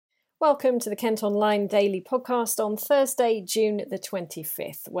Welcome to the Kent Online Daily Podcast on Thursday, June the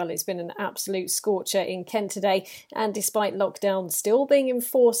 25th. Well, it's been an absolute scorcher in Kent today, and despite lockdown still being in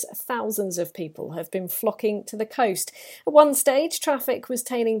force, thousands of people have been flocking to the coast. At one stage, traffic was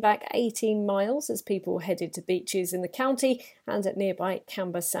tailing back 18 miles as people headed to beaches in the county and at nearby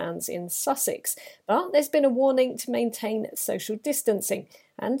Camber Sands in Sussex. But there's been a warning to maintain social distancing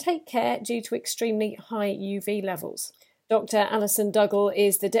and take care due to extremely high UV levels. Dr Alison Dougal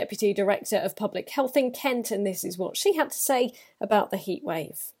is the Deputy Director of Public Health in Kent, and this is what she had to say about the heat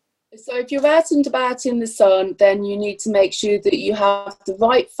wave. So if you're out and about in the sun, then you need to make sure that you have the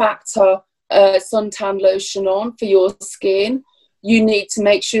right factor suntan lotion on for your skin. You need to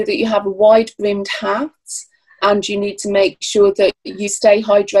make sure that you have a wide-brimmed hat, and you need to make sure that you stay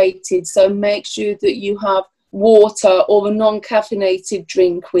hydrated. So make sure that you have water or a non-caffeinated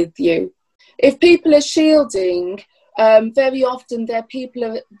drink with you. If people are shielding, very often they're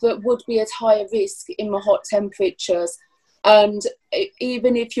people that would be at higher risk in the hot temperatures, and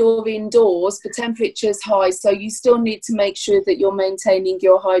even if you're indoors, the temperature's high, so you still need to make sure that you're maintaining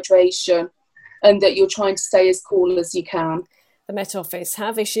your hydration and that you're trying to stay as cool as you can. The Met Office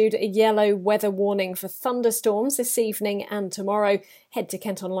have issued a yellow weather warning for thunderstorms this evening and tomorrow. Head to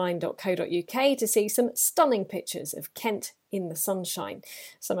kentonline.co.uk to see some stunning pictures of Kent in the sunshine.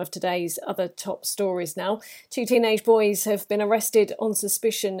 Some of today's other top stories now. 2 teenage boys have been arrested on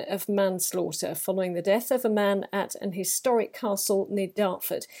suspicion of manslaughter following the death of a man at an historic castle near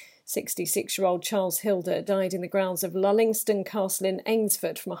Dartford. 66-year-old Charles Hilder died in the grounds of Lullingston Castle in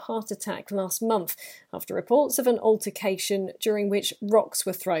Ainsford from a heart attack last month after reports of an altercation during which rocks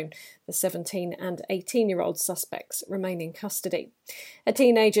were thrown. The 17 and 18-year-old suspects remain in custody. A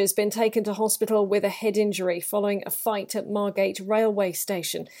teenager has been taken to hospital with a head injury following a fight at Margate railway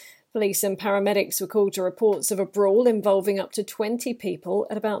station. Police and paramedics were called to reports of a brawl involving up to 20 people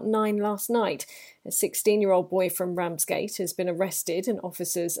at about 9 last night. A 16-year-old boy from Ramsgate has been arrested and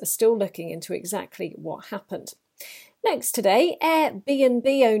officers are still looking into exactly what happened. Next today,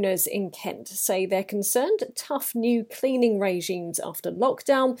 Airbnb owners in Kent say they're concerned tough new cleaning regimes after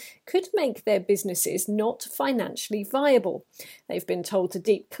lockdown could make their businesses not financially viable. They've been told to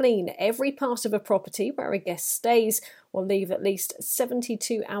deep clean every part of a property where a guest stays or leave at least a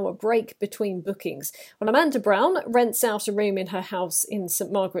 72-hour break between bookings. Well, Amanda Brown rents out a room in her house in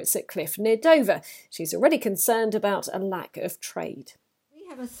St Margaret's at Cliff near Dover. She's already concerned about a lack of trade.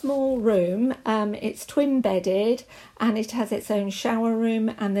 We have a small room, it's twin bedded and it has its own shower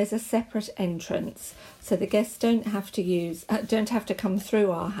room and there's a separate entrance. So the guests don't have to come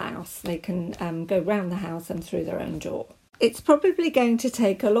through our house. They can go round the house and through their own door. It's probably going to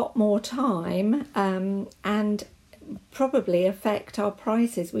take a lot more time and probably affect our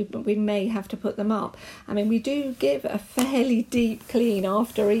prices. We may have to put them up. I mean, we do give a fairly deep clean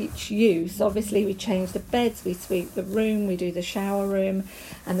after each use. Obviously, we change the beds, we sweep the room, we do the shower room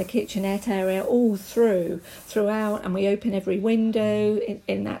and the kitchenette area all throughout, and we open every window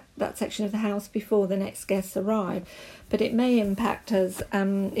in that section of the house before the next guests arrive. But it may impact us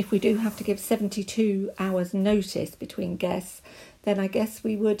if we do have to give 72 hours notice between guests. Then I guess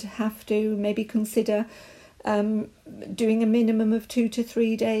we would have to maybe consider doing a minimum of 2 to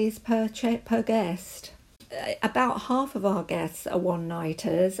 3 days per guest. About half of our guests are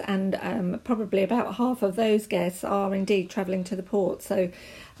one-nighters, and probably about half of those guests are indeed travelling to the port. So,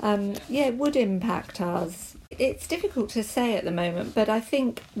 it would impact us. It's difficult to say at the moment, but I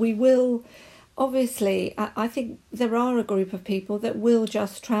think we will. Obviously, I think there are a group of people that will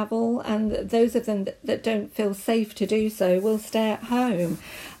just travel, and those of them that don't feel safe to do so will stay at home,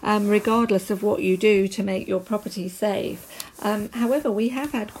 regardless of what you do to make your property safe. However, we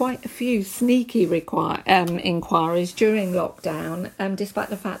have had quite a few sneaky inquiries during lockdown, despite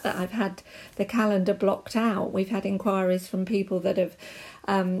the fact that I've had the calendar blocked out. We've had inquiries from people that have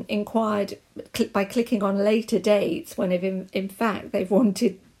inquired by clicking on later dates when in fact they've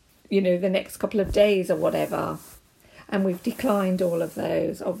wanted the next couple of days or whatever. And we've declined all of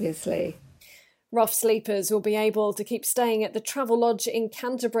those, obviously. Rough sleepers will be able to keep staying at the Travelodge in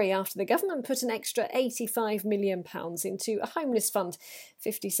Canterbury after the government put an extra £85 million into a homeless fund.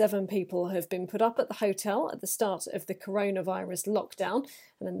 57 people have been put up at the hotel at the start of the coronavirus lockdown,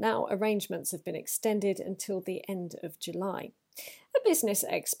 and now arrangements have been extended until the end of July. A business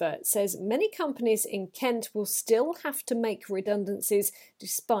expert says many companies in Kent will still have to make redundancies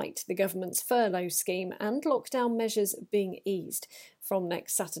despite the government's furlough scheme and lockdown measures being eased. From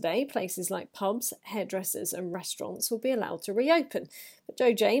next Saturday, places like pubs, hairdressers and restaurants will be allowed to reopen. But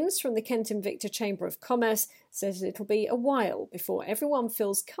Joe James from the Kent Invicta Chamber of Commerce says it'll be a while before everyone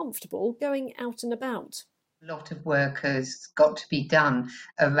feels comfortable going out and about. A lot of work has got to be done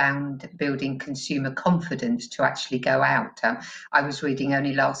around building consumer confidence to actually go out. I was reading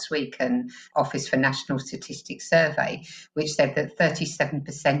only last week an Office for National Statistics survey, which said that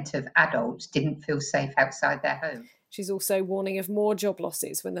 37% of adults didn't feel safe outside their home. She's also warning of more job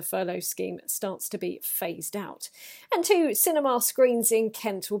losses when the furlough scheme starts to be phased out. And 2 cinema screens in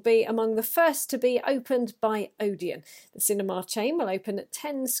Kent will be among the first to be opened by Odeon. The cinema chain will open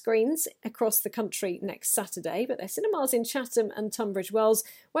 10 screens across the country next Saturday, but their cinemas in Chatham and Tunbridge Wells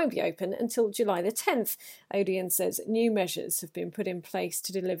won't be open until July the 10th. Odeon says new measures have been put in place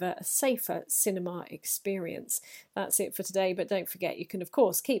to deliver a safer cinema experience. That's it for today, but don't forget you can of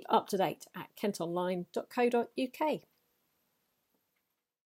course keep up to date at kentonline.co.uk.